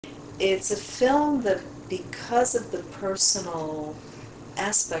it's a film that, because of the personal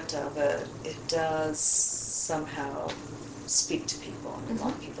aspect of it, it does somehow speak to people. And a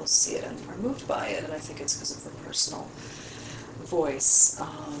lot of people see it and are moved by it, and I think it's because of the personal voice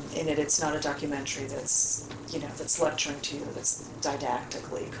in it. It's not a documentary that's, you know, that's lecturing to you, that's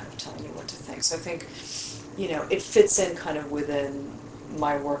didactically kind of telling you what to think. So I think, you know, it fits in kind of within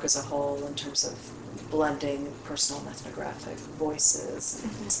my work as a whole in terms of blending personal and ethnographic voices.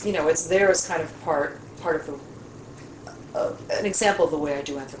 You know, it's there as kind of part of the an example of the way I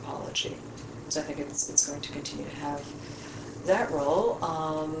do anthropology. So I think it's going to continue to have that role.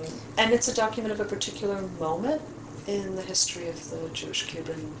 And it's a document of a particular moment in the history of the Jewish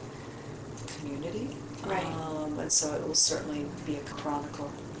Cuban community. Right. And so it will certainly be a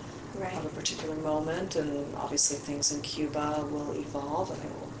chronicle of a particular moment, and obviously things in Cuba will evolve, and they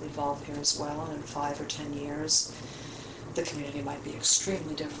will evolve here as well. And in 5 or 10 years, the community might be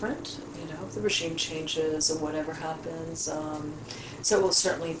extremely different, you know, if the regime changes or whatever happens. So it will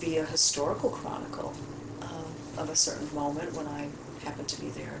certainly be a historical chronicle of a certain moment when I happen to be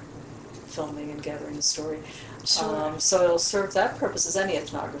there filming and gathering the story. Sure. So it'll serve that purpose as any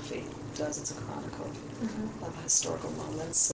ethnography does. It's a chronicle of historical moments.